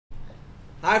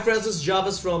Hi friends, this is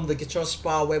Jarvis from the Guitar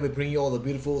Spa, where we bring you all the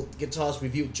beautiful guitars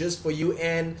reviewed just for you.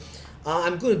 And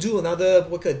I'm going to do another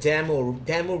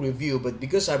demo review, but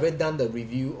because I've already done the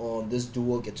review on this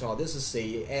dual guitar, this is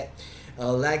a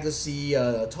Legacy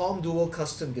Tom Doerr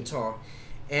custom guitar,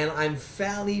 and I'm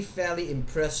fairly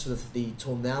impressed with the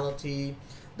tonality,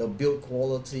 the build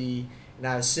quality. And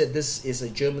I said this is a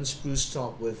German spruce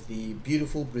top with the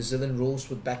beautiful Brazilian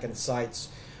rosewood back and sides,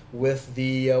 with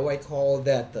the what I call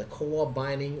that, the core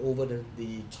binding over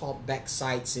the top back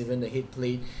sides, even the head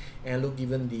plate, and look,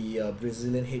 even the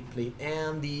Brazilian head plate,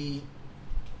 and the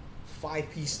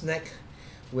 5-piece neck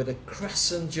with a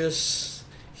crescent just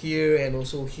here and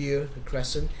also here, the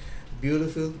crescent,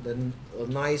 beautiful, then a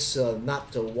nice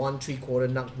nut, a 1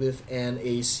 3/4 nut width, and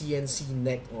a CNC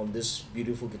neck on this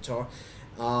beautiful guitar.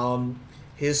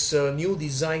 His new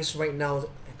designs right now,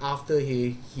 after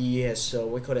he has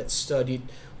what I call that, studied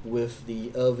with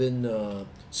the Irvin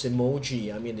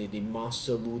Simoji, I mean the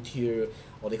master luthier,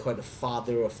 or they call it the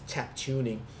father of tap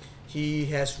tuning. He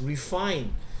has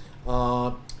refined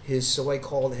his what I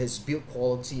call his build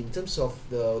quality in terms of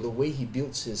the way he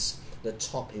builds the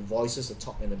top. He voices the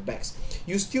top and the backs.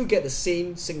 You still get the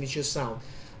same signature sound,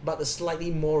 but a slightly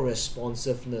more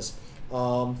responsiveness.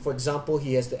 For example,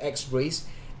 he has the X brace,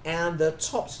 and the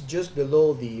tops just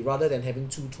below, rather than having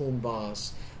two-tone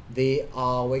bars, they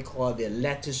are what we call the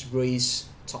lattice brace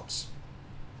tops.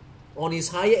 On his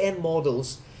higher end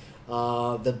models,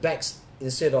 the backs,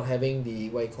 instead of having the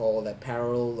what we call that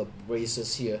parallel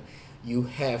braces here, you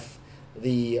have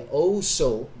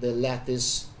also the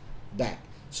lattice back.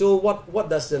 So what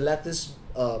does the lattice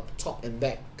top and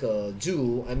back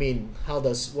do? I mean, what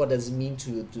does it mean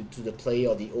to the player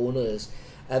or the owners?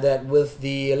 That with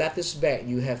the lattice back,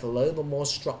 you have a little bit more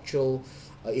structural.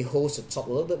 It holds the top a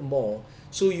little bit more,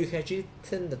 so you can actually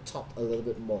thin the top a little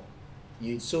bit more.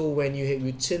 So when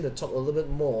you thin the top a little bit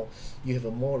more, you have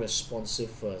a more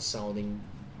responsive sounding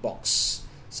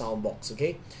sound box.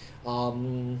 Okay.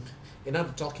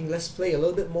 Enough talking. Let's play a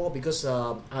little bit more, because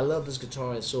I love this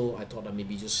guitar, and so I thought I'd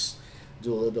maybe just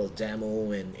do a little bit of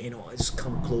demo, and just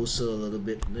come closer a little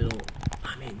bit.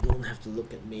 I mean, don't have to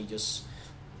look at me. Just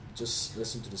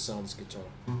listen to the sound of this guitar.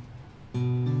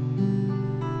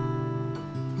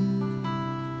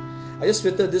 I just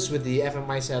fitted this with the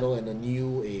FMI saddle and a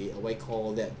new what I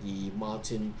call that, the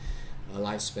Martin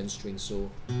lifespan string.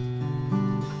 So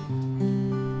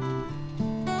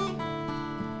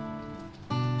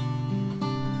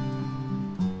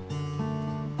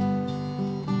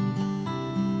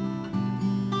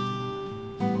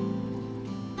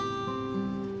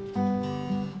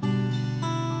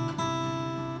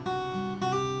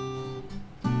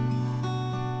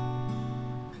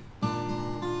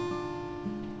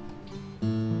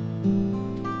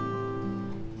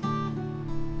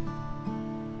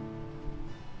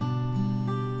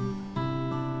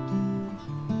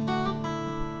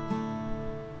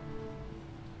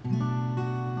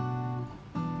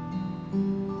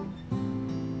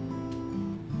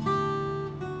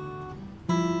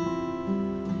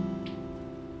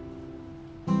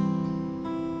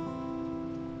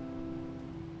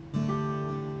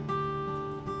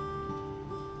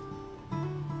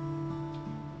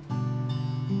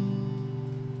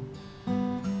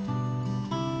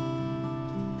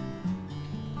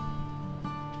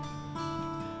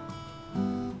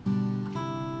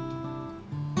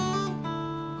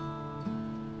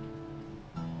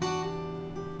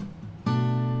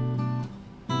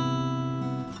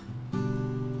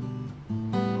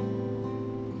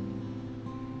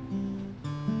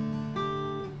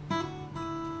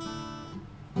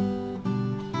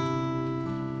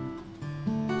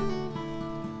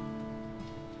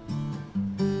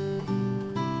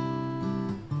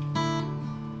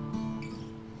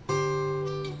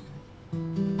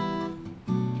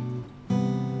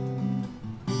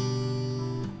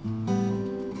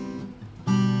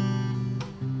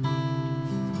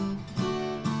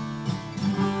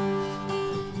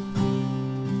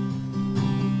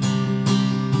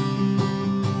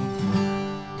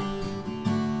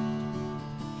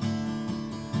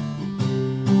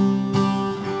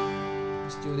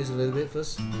a little bit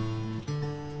first.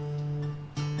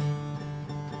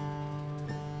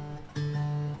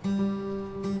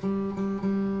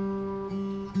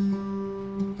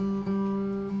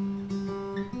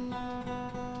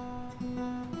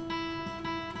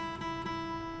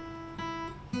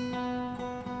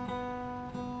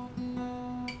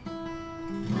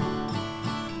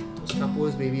 Let's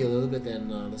compose maybe a little bit,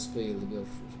 and let's play a little bit of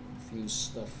a few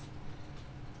stuff.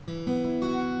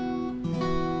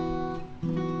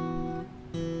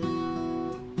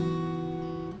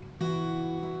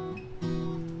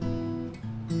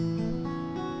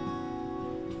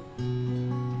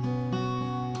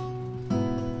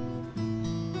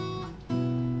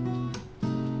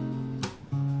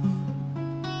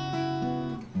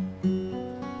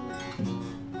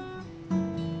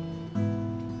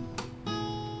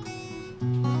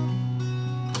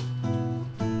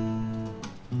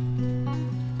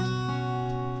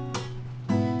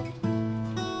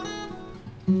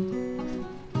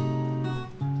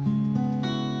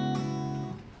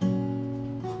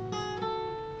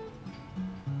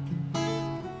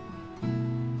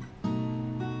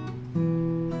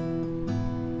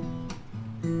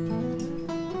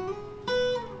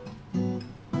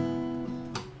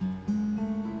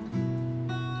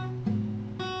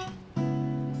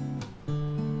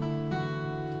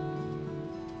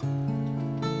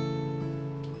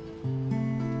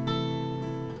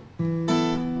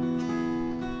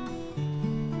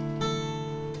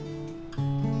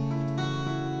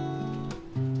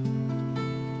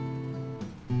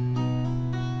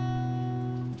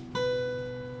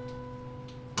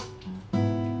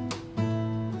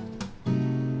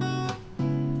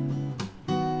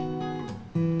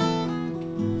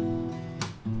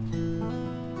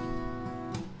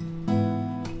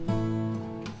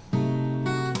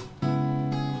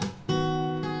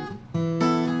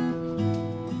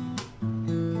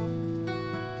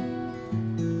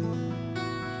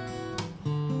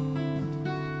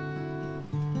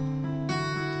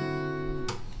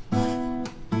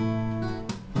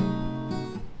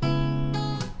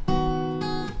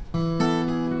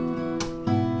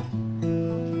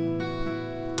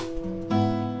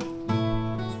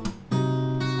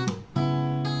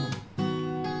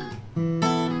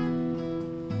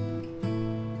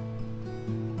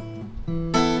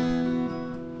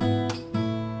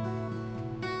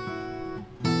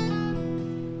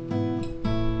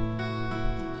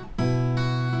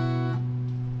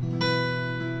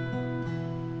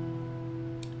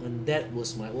 that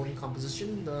was my own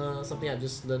composition, something I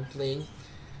just learned playing.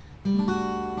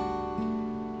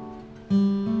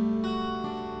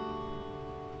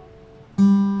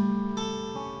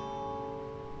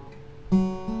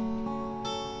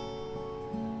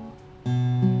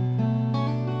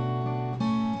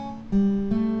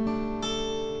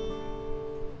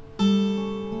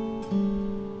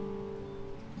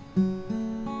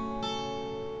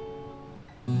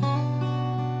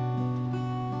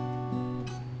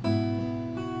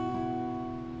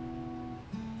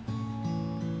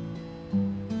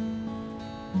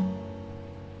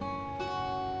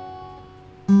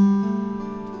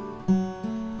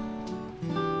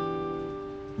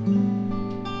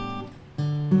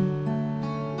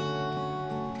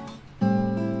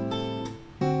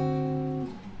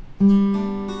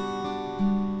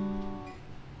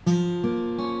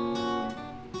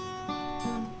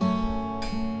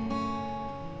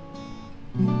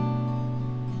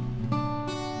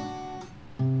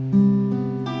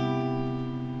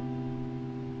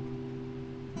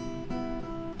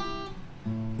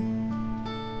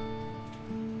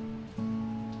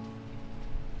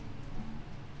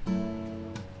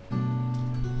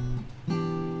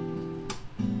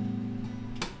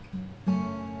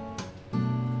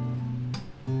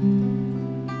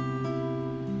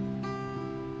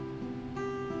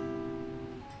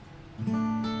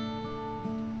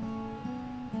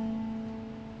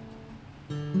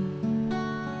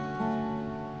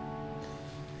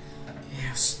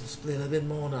 Let's play a little bit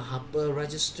more on the upper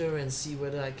register and see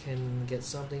whether I can get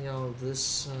something out of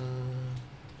this.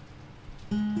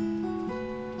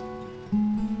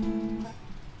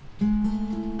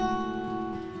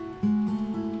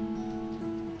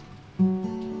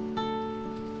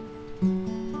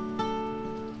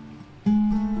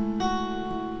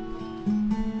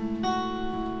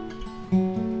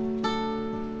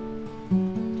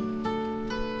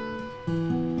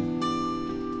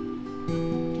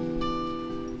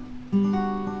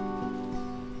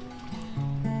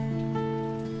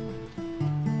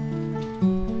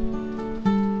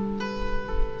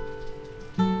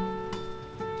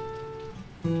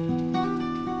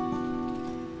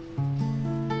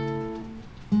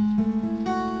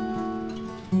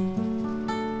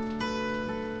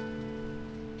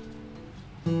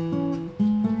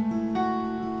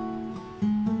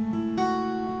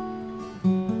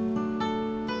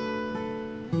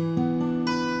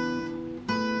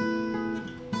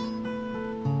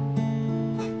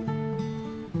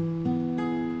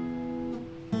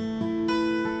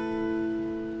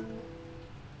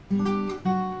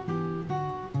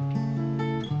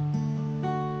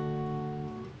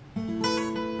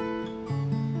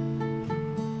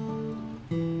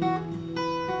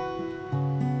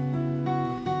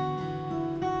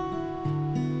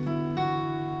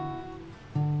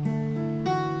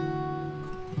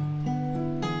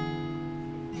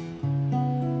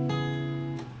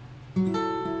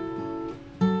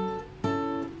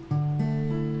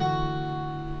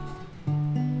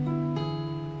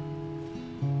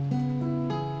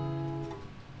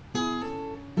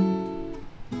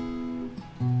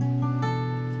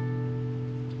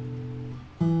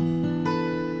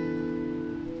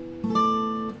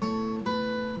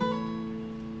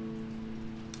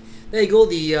 There you go,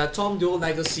 the Doerr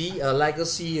Legacy,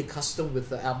 Legacy custom with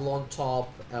the abalone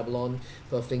top, abalone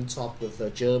perfect top with a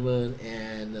German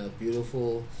and a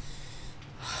beautiful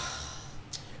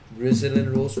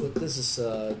Brazilian rosewood. This is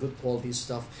good quality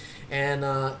stuff. And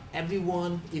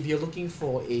everyone, if you're looking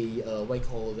for a what you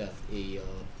call that, a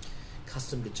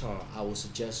custom guitar, I would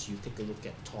suggest you take a look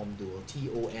at Tom Doerr,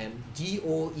 T-O-M-D-O-E-R-R,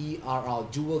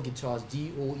 Doerr Guitars,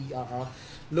 D-O-E-R-R.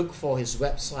 Look for his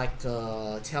website.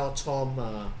 Tell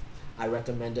Tom I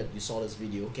recommended you saw this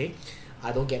video, okay?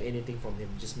 I don't get anything from him,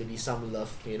 just maybe some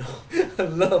love, you know.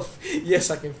 Love,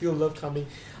 yes, I can feel love coming.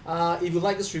 If you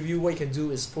like this review, what you can do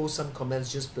is post some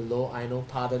comments just below. I know,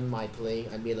 pardon my playing,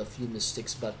 I made a few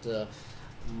mistakes, but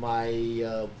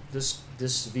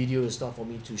this video is not for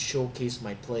me to showcase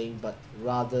my playing, but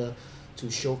rather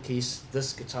to showcase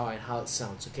this guitar and how it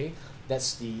sounds, okay?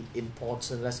 That's the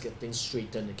important. Let's get things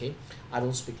straightened, okay? I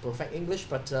don't speak perfect English,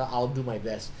 but I'll do my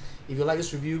best. If you like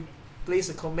this review, place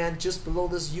a comment just below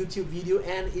this YouTube video,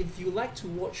 and if you like to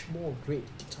watch more great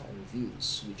guitar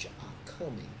reviews which are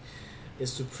coming,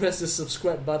 is to press the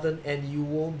subscribe button and you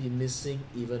won't be missing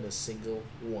even a single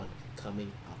one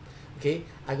coming up. Okay,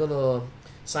 I'm gonna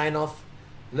sign off.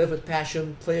 Live with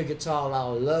passion, play your guitar,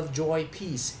 allow love, joy,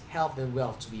 peace, health and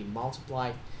wealth to be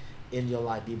multiplied in your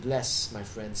life. Be blessed, my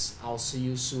friends. I'll see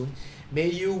you soon. May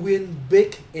you win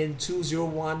big in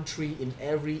 2013 in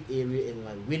every area in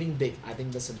life. Winning big, I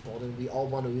think that's important. We all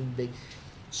want to win big.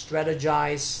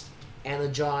 strategize,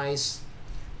 energize,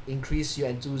 increase your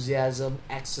enthusiasm,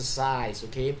 exercise,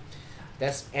 okay?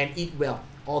 And eat well,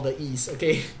 all the E's,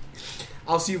 okay?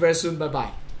 I'll see you very soon. Bye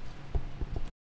bye.